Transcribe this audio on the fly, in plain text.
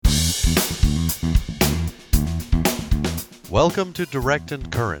Welcome to Direct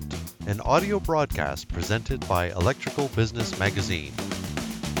and Current, an audio broadcast presented by Electrical Business Magazine.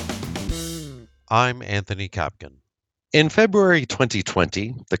 I'm Anthony Kapkan. In February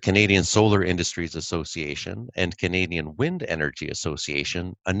 2020, the Canadian Solar Industries Association and Canadian Wind Energy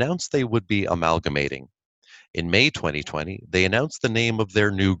Association announced they would be amalgamating. In May 2020, they announced the name of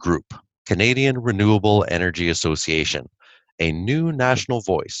their new group, Canadian Renewable Energy Association, a new national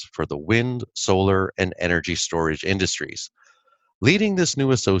voice for the wind, solar, and energy storage industries. Leading this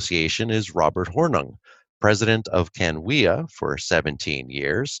new association is Robert Hornung, president of CanWIA for 17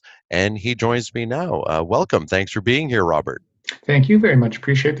 years, and he joins me now. Welcome. Thanks for being here, Robert. Thank you very much.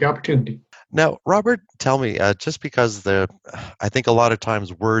 Appreciate the opportunity. Now, Robert, tell me, just because I think a lot of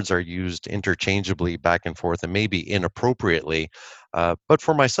times words are used interchangeably back and forth and maybe inappropriately, but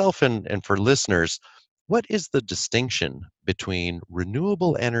for myself and for listeners, what is the distinction between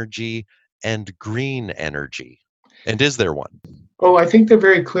renewable energy and green energy? And is there one? Oh, I think there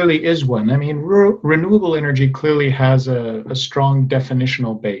very clearly is one. I mean, renewable energy clearly has a strong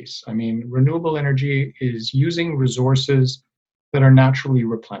definitional base. I mean, renewable energy is using resources that are naturally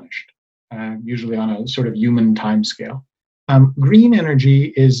replenished, usually on a sort of human timescale. Green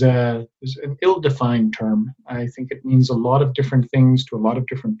energy is an ill-defined term. I think it means a lot of different things to a lot of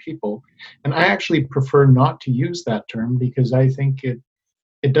different people. And I actually prefer not to use that term because I think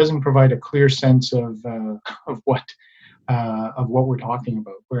it doesn't provide a clear sense of what we're talking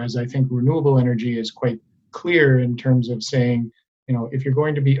about. Whereas I think renewable energy is quite clear in terms of saying, if you're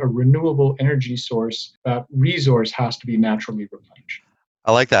going to be a renewable energy source, that resource has to be naturally replenished.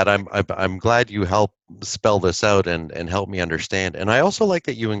 I like that. I'm glad you helped spell this out and help me understand. And I also like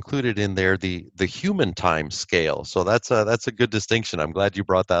that you included in there the human time scale. So that's a good distinction. I'm glad you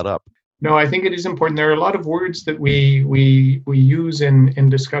brought that up. No, I think it is important. There are a lot of words that we use in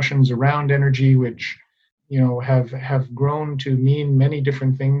discussions around energy, which have grown to mean many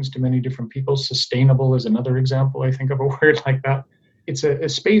different things to many different people. Sustainable is another example, I think, of a word like that. It's a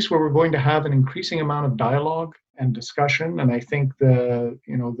space where we're going to have an increasing amount of dialogue and discussion, and I think the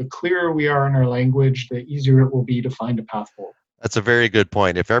clearer we are in our language, the easier it will be to find a path forward. That's a very good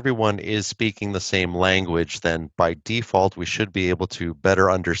point. If everyone is speaking the same language, then by default, we should be able to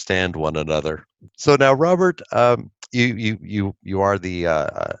better understand one another. So now, Robert, you are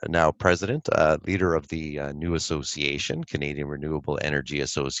the now president, leader of the new association, Canadian Renewable Energy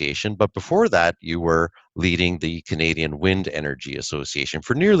Association. But before that, you were leading the Canadian Wind Energy Association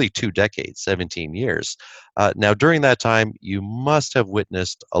for nearly 2 decades, 17 years. Now, during that time, you must have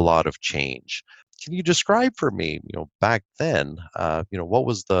witnessed a lot of change. Can you describe for me, back then, what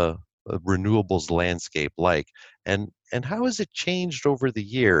was the renewables landscape like, and how has it changed over the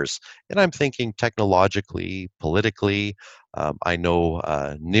years? And I'm thinking technologically, politically. I know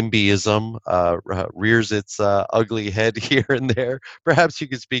NIMBYism rears its ugly head here and there. Perhaps you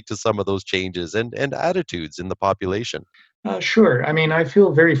could speak to some of those changes and attitudes in the population. Sure. I mean, I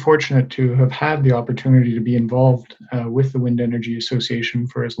feel very fortunate to have had the opportunity to be involved with the Wind Energy Association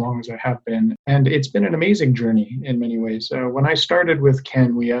for as long as I have been. And it's been an amazing journey in many ways. When I started with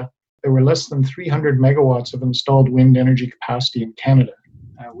CanWIA, there were less than 300 megawatts of installed wind energy capacity in Canada.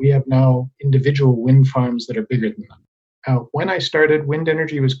 We have now individual wind farms that are bigger than that. When I started, wind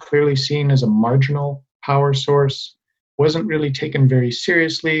energy was clearly seen as a marginal power source, wasn't really taken very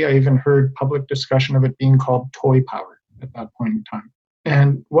seriously. I even heard public discussion of it being called toy power at that point in time.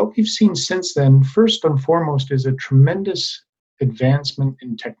 And what we've seen since then, first and foremost, is a tremendous advancement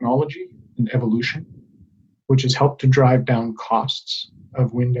in technology and evolution, which has helped to drive down costs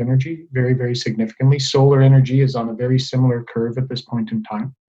of wind energy very, very significantly. Solar energy is on a very similar curve at this point in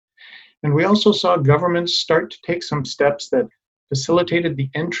time. And we also saw governments start to take some steps that facilitated the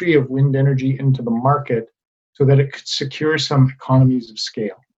entry of wind energy into the market so that it could secure some economies of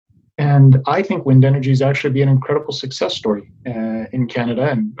scale. And I think wind energy has actually been an incredible success story in Canada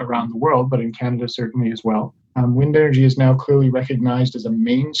and around the world, but in Canada certainly as well. Wind energy is now clearly recognized as a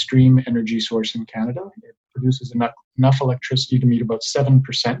mainstream energy source in Canada. It produces enough electricity to meet about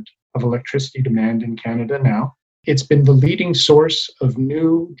 7% of electricity demand in Canada now. It's been the leading source of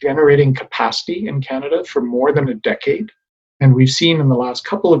new generating capacity in Canada for more than a decade. And we've seen in the last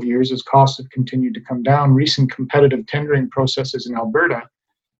couple of years, as costs have continued to come down, recent competitive tendering processes in Alberta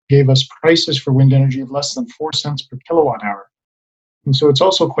gave us prices for wind energy of less than 4 cents per kilowatt hour. And so it's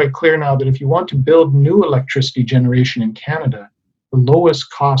also quite clear now that if you want to build new electricity generation in Canada, the lowest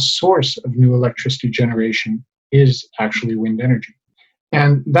cost source of new electricity generation is actually wind energy.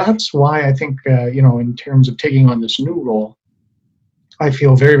 And that's why I think, in terms of taking on this new role, I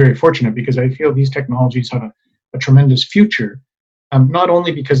feel very, very fortunate because I feel these technologies have a tremendous future. Not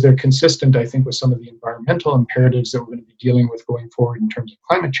only because they're consistent, I think, with some of the environmental imperatives that we're going to be dealing with going forward in terms of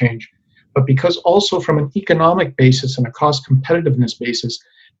climate change, but because also from an economic basis and a cost competitiveness basis,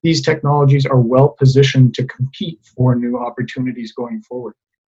 these technologies are well positioned to compete for new opportunities going forward.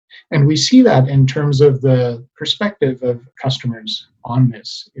 And we see that in terms of the perspective of customers on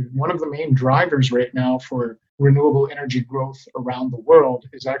this. One of the main drivers right now for renewable energy growth around the world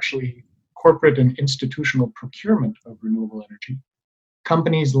is actually corporate and institutional procurement of renewable energy.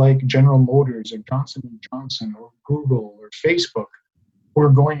 Companies like General Motors or Johnson & Johnson or Google or Facebook who are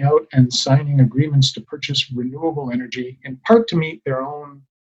going out and signing agreements to purchase renewable energy, in part to meet their own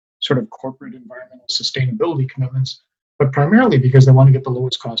sort of corporate environmental sustainability commitments, but primarily because they want to get the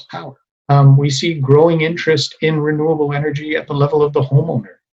lowest cost power. We see growing interest in renewable energy at the level of the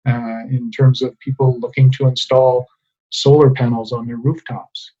homeowner, in terms of people looking to install solar panels on their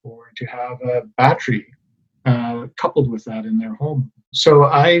rooftops or to have a battery coupled with that in their home. So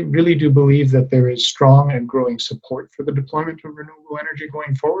I really do believe that there is strong and growing support for the deployment of renewable energy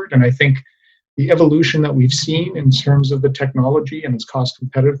going forward. And I think the evolution that we've seen in terms of the technology and its cost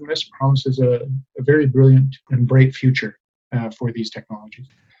competitiveness promises a very brilliant and bright future for these technologies.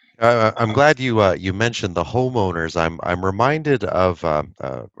 I'm glad you mentioned the homeowners. I'm reminded of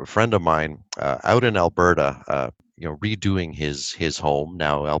a friend of mine out in Alberta. Redoing his home.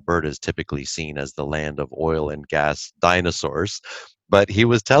 Now, Alberta is typically seen as the land of oil and gas dinosaurs, but he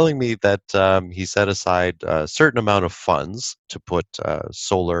was telling me that he set aside a certain amount of funds to put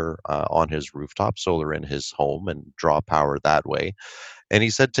solar on his rooftop, solar in his home, and draw power that way. And he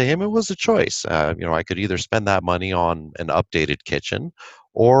said to him it was a choice. I could either spend that money on an updated kitchen,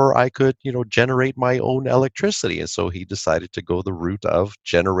 or I could, generate my own electricity. And so he decided to go the route of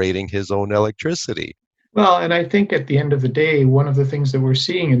generating his own electricity. Well, and I think at the end of the day, one of the things that we're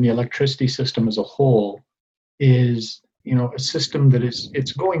seeing in the electricity system as a whole is, a system that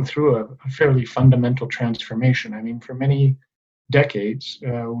it's going through a fairly fundamental transformation. I mean, for many decades,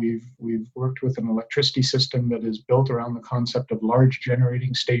 we've worked with an electricity system that is built around the concept of large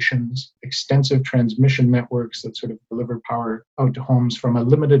generating stations, extensive transmission networks that sort of deliver power out to homes from a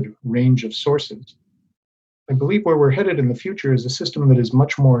limited range of sources. I believe where we're headed in the future is a system that is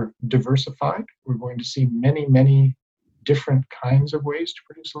much more diversified. We're going to see many, many different kinds of ways to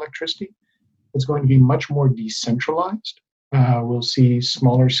produce electricity. It's going to be much more decentralized. We'll see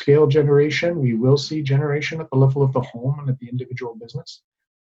smaller scale generation. We will see generation at the level of the home and at the individual business.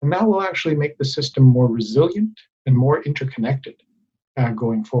 And that will actually make the system more resilient and more interconnected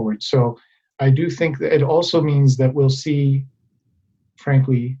going forward. So I do think that it also means that we'll see,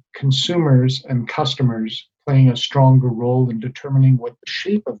 frankly, consumers and customers playing a stronger role in determining what the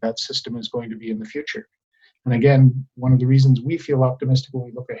shape of that system is going to be in the future. And again, one of the reasons we feel optimistic when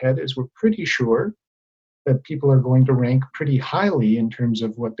we look ahead is we're pretty sure that people are going to rank pretty highly in terms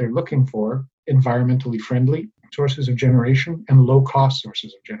of what they're looking for: environmentally friendly sources of generation and low-cost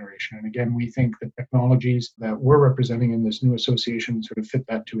sources of generation. And again, we think that technologies that we're representing in this new association sort of fit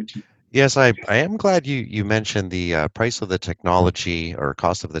that to a T. Yes, I am glad you mentioned the price of the technology or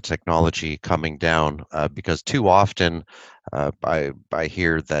cost of the technology coming down, because too often I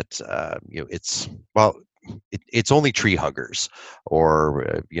hear that it's only tree huggers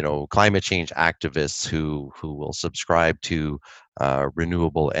or climate change activists who will subscribe to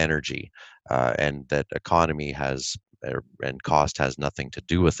renewable energy, and that economy and cost has nothing to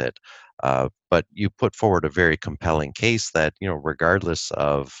do with it. But you put forward a very compelling case that regardless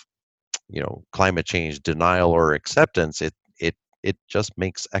of climate change denial or acceptance, it just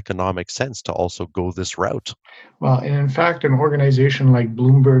makes economic sense to also go this route. Well, and in fact, an organization like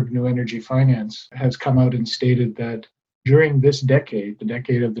Bloomberg New Energy Finance has come out and stated that during this decade, the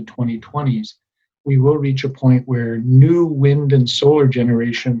decade of the 2020s, we will reach a point where new wind and solar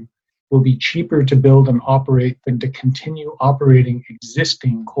generation will be cheaper to build and operate than to continue operating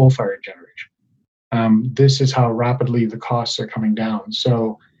existing coal-fired generation. This is how rapidly the costs are coming down.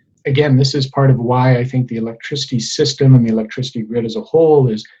 So again, this is part of why I think the electricity system and the electricity grid as a whole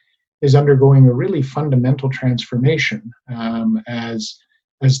is undergoing a really fundamental transformation, as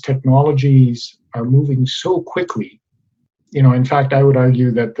technologies are moving so quickly. In fact, I would argue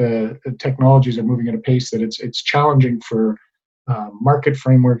that the technologies are moving at a pace that it's challenging for market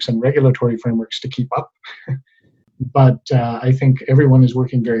frameworks and regulatory frameworks to keep up. But I think everyone is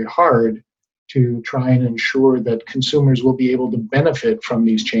working very hard to try and ensure that consumers will be able to benefit from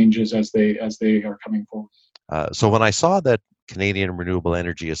these changes as they are coming forward. So when I saw that Canadian Renewable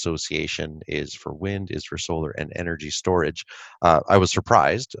Energy Association is for wind, is for solar, and energy storage. I was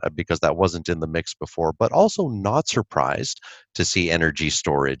surprised because that wasn't in the mix before, but also not surprised to see energy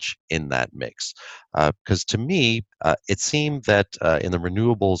storage in that mix. Because to me, it seemed that in the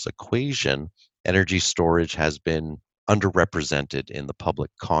renewables equation, energy storage has been underrepresented in the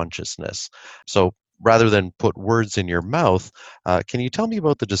public consciousness. So rather than put words in your mouth, can you tell me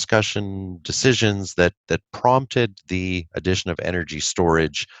about the discussion decisions that prompted the addition of energy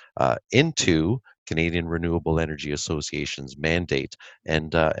storage into Canadian Renewable Energy Association's mandate,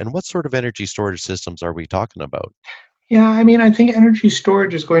 and what sort of energy storage systems are we talking about? Yeah, I mean, I think energy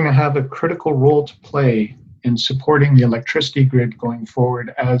storage is going to have a critical role to play in supporting the electricity grid going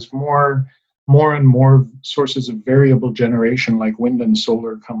forward as more and more sources of variable generation like wind and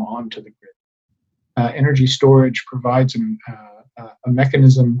solar come onto the grid. Energy storage provides a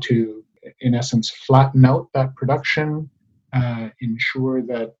mechanism to, in essence, flatten out that production, ensure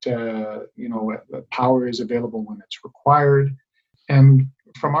that the power is available when it's required. And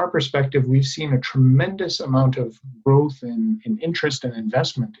from our perspective, we've seen a tremendous amount of growth in interest and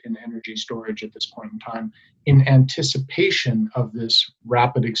investment in energy storage at this point in time, in anticipation of this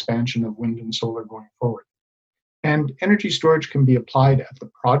rapid expansion of wind and solar going forward. And energy storage can be applied at the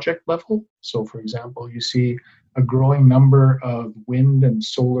project level. So, for example, you see a growing number of wind and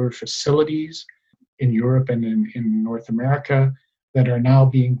solar facilities in Europe and in North America that are now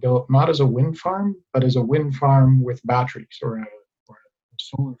being built not as a wind farm, but as a wind farm with batteries, or a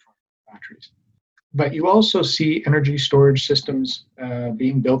solar farm with batteries. But you also see energy storage systems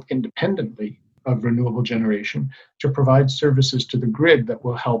being built independently of renewable generation to provide services to the grid that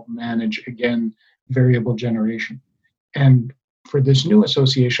will help manage, again, variable generation. And for this new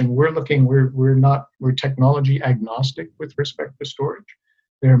association, we're technology agnostic with respect to storage.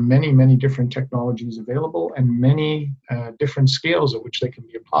 There are many different technologies available and many different scales at which they can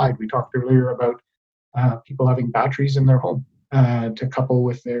be applied. We talked earlier about people having batteries in their home to couple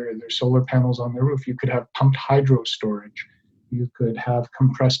with their solar panels on their roof. You could have pumped hydro storage. You could have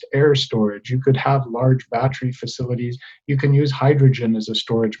compressed air storage. You could have large battery facilities. You can use hydrogen as a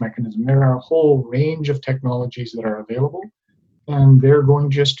storage mechanism. There are a whole range of technologies that are available, and they're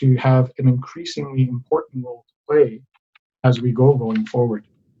going just to have an increasingly important role to play as we go going forward.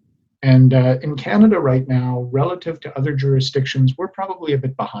 And in Canada right now, relative to other jurisdictions, we're probably a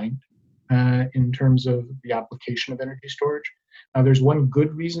bit behind in terms of the application of energy storage. Now, there's one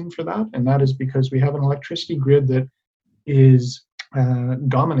good reason for that, and that is because we have an electricity grid that is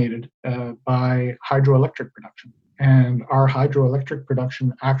dominated by hydroelectric production. And our hydroelectric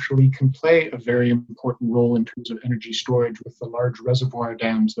production actually can play a very important role in terms of energy storage with the large reservoir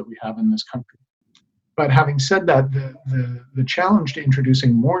dams that we have in this country. But having said that, the challenge to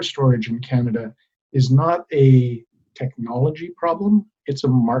introducing more storage in Canada is not a technology problem, it's a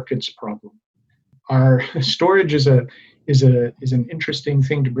markets problem. Our storage is an interesting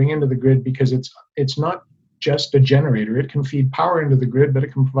thing to bring into the grid because it's not just a generator. It can feed power into the grid, but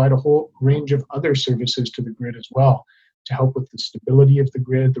it can provide a whole range of other services to the grid as well to help with the stability of the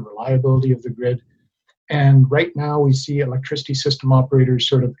grid, the reliability of the grid. And right now we see electricity system operators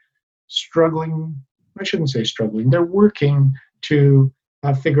sort of struggling. I shouldn't say struggling. They're working to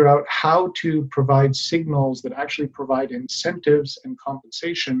figure out how to provide signals that actually provide incentives and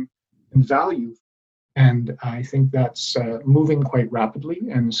compensation and value. And I think that's moving quite rapidly.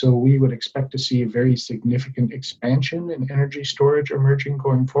 And so we would expect to see a very significant expansion in energy storage emerging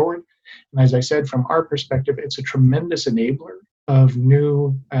going forward. And as I said, from our perspective, it's a tremendous enabler of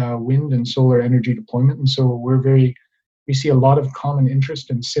new wind and solar energy deployment. And so we see a lot of common interest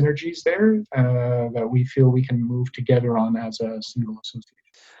and synergies there that we feel we can move together on as a single association.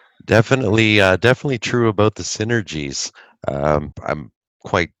 Definitely true about the synergies. I'm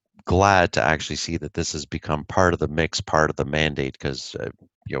quite glad to actually see that this has become part of the mix, part of the mandate, because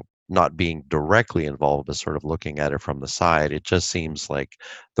not being directly involved, but sort of looking at it from the side, it just seems like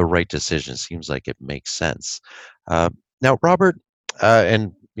the right decision. Seems like it makes sense. Now, Robert,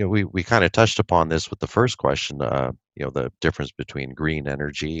 and we kind of touched upon this with the first question. The difference between green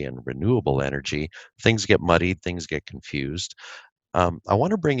energy and renewable energy. Things get muddied, things get confused. I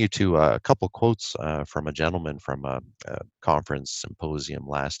want to bring you to a couple quotes from a gentleman from a conference symposium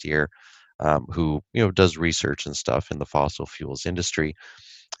last year who does research and stuff in the fossil fuels industry,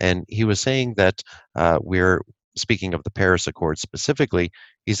 and he was saying that we're speaking of the Paris Accord specifically.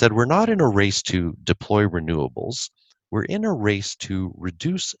 He said we're not in a race to deploy renewables; we're in a race to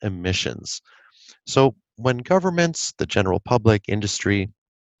reduce emissions. So when governments, the general public, industry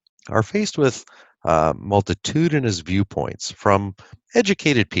are faced with multitudinous viewpoints from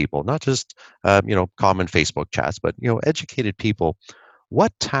educated people, not just common Facebook chats, but educated people.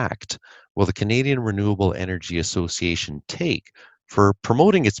 What tact will the Canadian Renewable Energy Association take for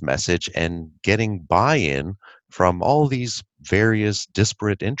promoting its message and getting buy-in from all these various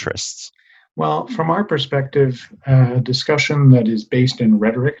disparate interests? Well, from our perspective, a discussion that is based in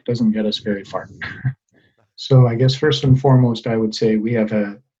rhetoric doesn't get us very far. So I guess first and foremost, I would say we have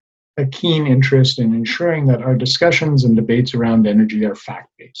a keen interest in ensuring that our discussions and debates around energy are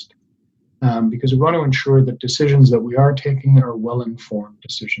fact-based. Because we want to ensure that decisions that we are taking are well-informed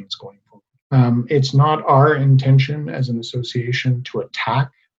decisions going forward. It's not our intention as an association to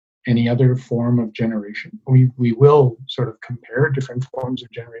attack any other form of generation. We will sort of compare different forms of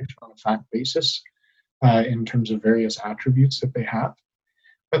generation on a fact basis in terms of various attributes that they have.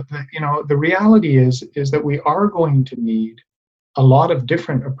 But the reality is that we are going to need a lot of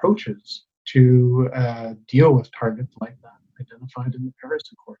different approaches to deal with targets like that identified in the Paris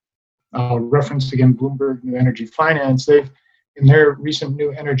Accord. I'll reference again Bloomberg New Energy Finance. In their recent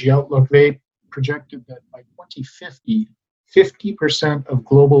New Energy Outlook, they projected that by 2050, 50% of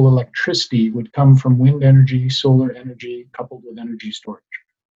global electricity would come from wind energy, solar energy, coupled with energy storage.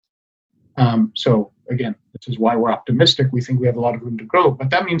 So again, this is why we're optimistic. We think we have a lot of room to grow, but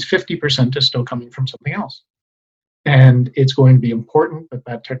that means 50% is still coming from something else. And it's going to be important that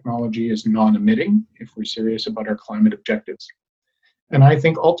that technology is non-emitting if we're serious about our climate objectives. And I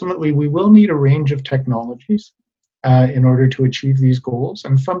think ultimately we will need a range of technologies in order to achieve these goals.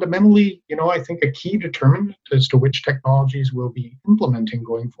 And fundamentally, I think a key determinant as to which technologies we'll be implementing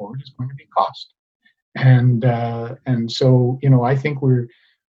going forward is going to be cost. And so, I think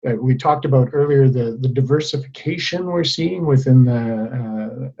we talked about earlier the diversification we're seeing within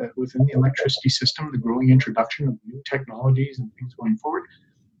the electricity system, the growing introduction of new technologies and things going forward.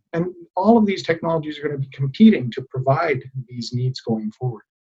 And all of these technologies are going to be competing to provide these needs going forward.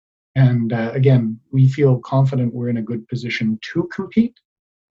 And again, we feel confident we're in a good position to compete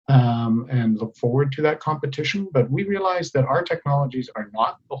and look forward to that competition. But we realize that our technologies are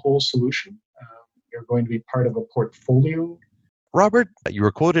not the whole solution. They're going to be part of a portfolio. Robert, you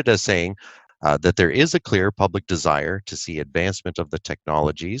were quoted as saying that there is a clear public desire to see advancement of the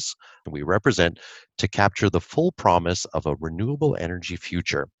technologies we represent to capture the full promise of a renewable energy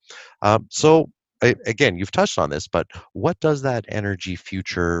future. Again, you've touched on this, but what does that energy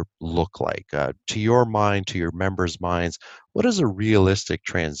future look like? To your mind, to your members' minds, what does a realistic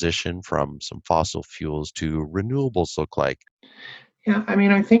transition from some fossil fuels to renewables look like? Yeah,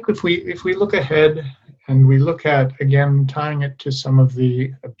 I think if we look ahead and we look at, again, tying it to some of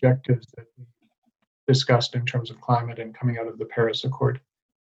the objectives that we discussed in terms of climate and coming out of the Paris Accord,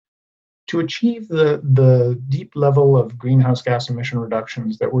 to achieve the deep level of greenhouse gas emission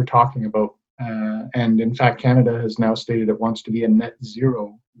reductions that we're talking about, and in fact, Canada has now stated it wants to be a net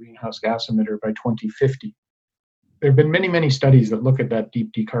zero greenhouse gas emitter by 2050. There have been many, many studies that look at that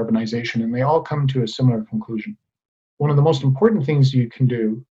deep decarbonization, and they all come to a similar conclusion. One of the most important things you can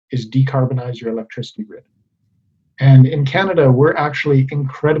do is decarbonize your electricity grid. And in Canada, we're actually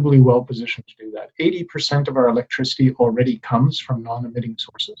incredibly well positioned to do that. 80% of our electricity already comes from non-emitting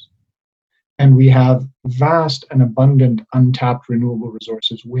sources. And we have vast and abundant untapped renewable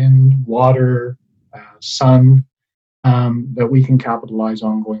resources, wind, water, sun, that we can capitalize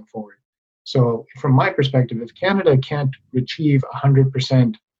on going forward. So from my perspective, if Canada can't achieve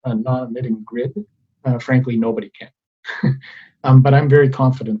 100% non-emitting grid, frankly, nobody can. But I'm very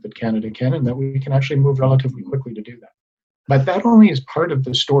confident that Canada can and that we can actually move relatively quickly to do that. But that only is part of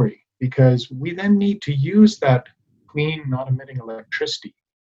the story, because we then need to use that clean, non-emitting electricity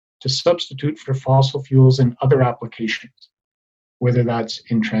to substitute for fossil fuels in other applications, whether that's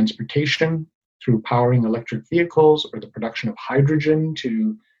in transportation, through powering electric vehicles, or the production of hydrogen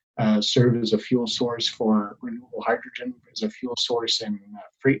to serve as a fuel source for renewable hydrogen, as a fuel source in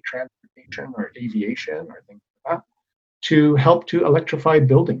freight transportation or aviation or things like that, to help to electrify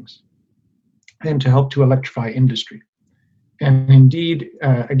buildings and to help to electrify industry. And indeed,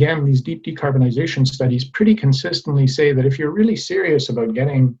 again, these deep decarbonization studies pretty consistently say that if you're really serious about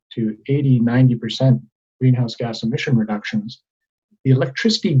getting to 80, 90% greenhouse gas emission reductions, the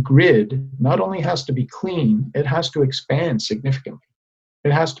electricity grid not only has to be clean, it has to expand significantly.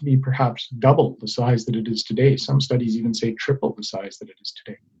 It has to be perhaps double the size that it is today. Some studies even say triple the size that it is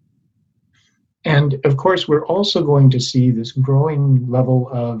today. And of course, we're also going to see this growing level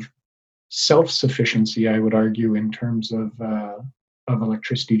of self-sufficiency, I would argue, in terms of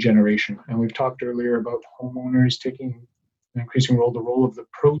electricity generation. And we've talked earlier about homeowners taking an increasing role, the role of the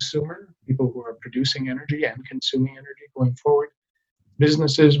prosumer, people who are producing energy and consuming energy going forward.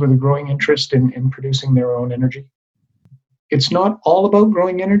 businesses with a growing interest in producing their own energy. It's not all about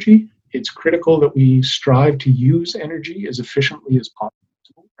growing energy. It's critical that we strive to use energy as efficiently as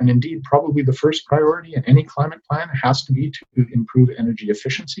possible. And indeed, probably the first priority in any climate plan has to be to improve energy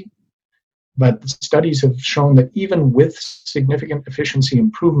efficiency. But studies have shown that even with significant efficiency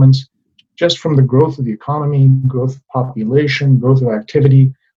improvements, just from the growth of the economy, growth of population, growth of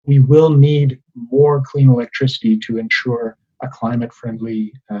activity, we will need more clean electricity to ensure a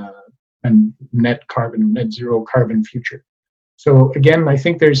climate-friendly and net zero carbon future. So again, I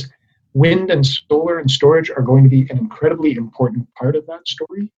think there's wind and solar and storage are going to be an incredibly important part of that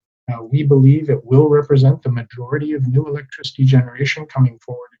story. We believe it will represent the majority of new electricity generation coming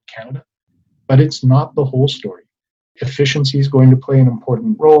forward in Canada, but it's not the whole story. Efficiency is going to play an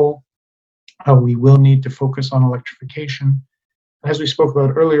important role. We will need to focus on electrification. As we spoke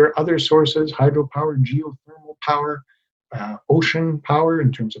about earlier, other sources, hydropower, geothermal power, ocean power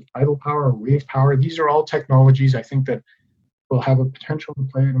in terms of tidal power, wave power, these are all technologies I think that will have a potential to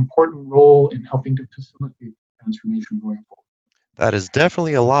play an important role in helping to facilitate transformation going forward. That is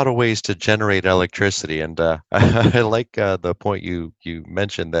definitely a lot of ways to generate electricity, and I like the point you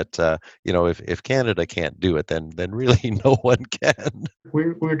mentioned that if Canada can't do it, then really no one can.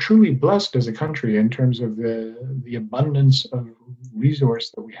 We're truly blessed as a country in terms of the abundance of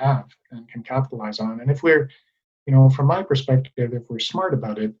resource that we have and can capitalize on. And if we're, from my perspective, if we're smart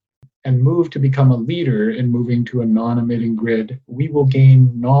about it and move to become a leader in moving to a non-emitting grid, we will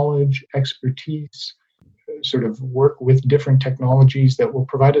gain knowledge, expertise, sort of work with different technologies that will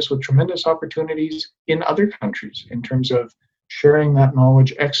provide us with tremendous opportunities in other countries in terms of sharing that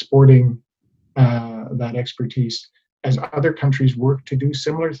knowledge, exporting that expertise as other countries work to do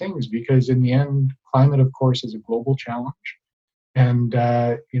similar things. Because in the end, climate, of course, is a global challenge. And,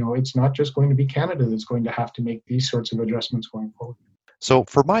 it's not just going to be Canada that's going to have to make these sorts of adjustments going forward. So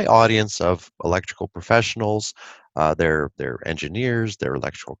for my audience of electrical professionals, they're engineers, they're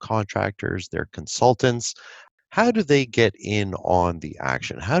electrical contractors, they're consultants, how do they get in on the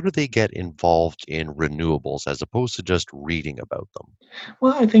action? How do they get involved in renewables as opposed to just reading about them?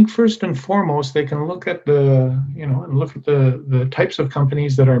 Well, I think first and foremost, they can look at the types of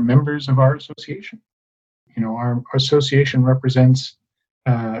companies that are members of our association. Our association represents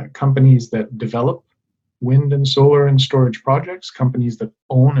companies that develop wind and solar and storage projects, companies that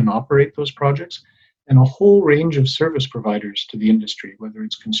own and operate those projects, and a whole range of service providers to the industry, whether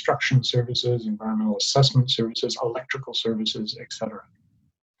it's construction services, environmental assessment services, electrical services, etc.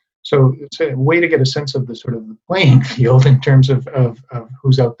 So it's a way to get a sense of the sort of the playing field in terms of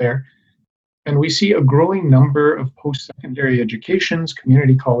who's out there. And we see a growing number of post-secondary educations,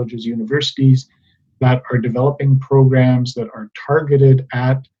 community colleges, universities that are developing programs that are targeted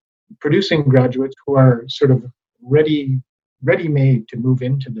at producing graduates who are sort of ready-made to move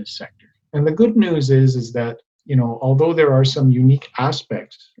into this sector. And the good news is that, although there are some unique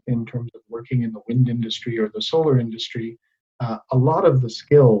aspects in terms of working in the wind industry or the solar industry, a lot of the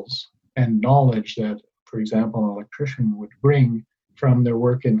skills and knowledge that, for example, an electrician would bring from their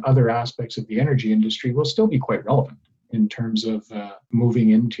work in other aspects of the energy industry will still be quite relevant in terms of moving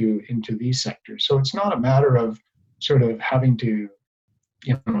into these sectors. So it's not a matter of sort of having to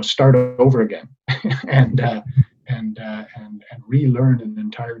start over again and relearn an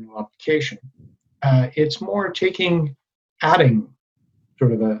entire new application. It's more adding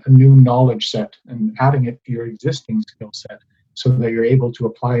sort of a new knowledge set and adding it to your existing skill set so that you're able to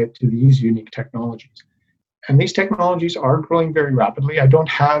apply it to these unique technologies. And these technologies are growing very rapidly. I don't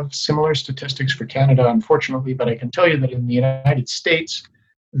have similar statistics for Canada, unfortunately, but I can tell you that in the United States,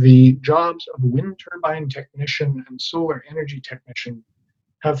 the jobs of wind turbine technician and solar energy technician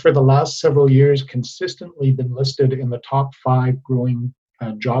have for the last several years consistently been listed in the top 5 growing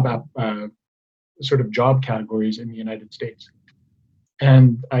job categories in the United States.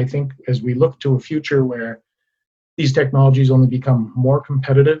 And I think as we look to a future where these technologies only become more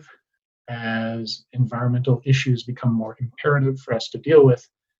competitive, as environmental issues become more imperative for us to deal with,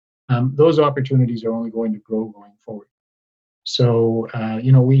 those opportunities are only going to grow going forward. So,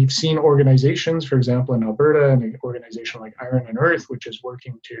 we've seen organizations, for example, in Alberta, an organization like Iron and Earth, which is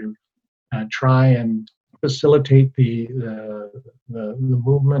working to try and facilitate the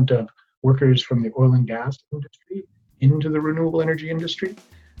movement of workers from the oil and gas industry into the renewable energy industry.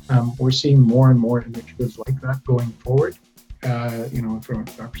 We're seeing more and more initiatives like that going forward. From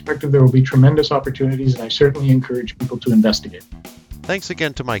our perspective, there will be tremendous opportunities, and I certainly encourage people to investigate. Thanks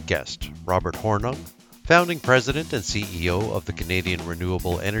again to my guest, Robert Hornung, founding president and CEO of the Canadian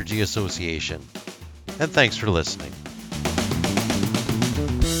Renewable Energy Association. And thanks for listening.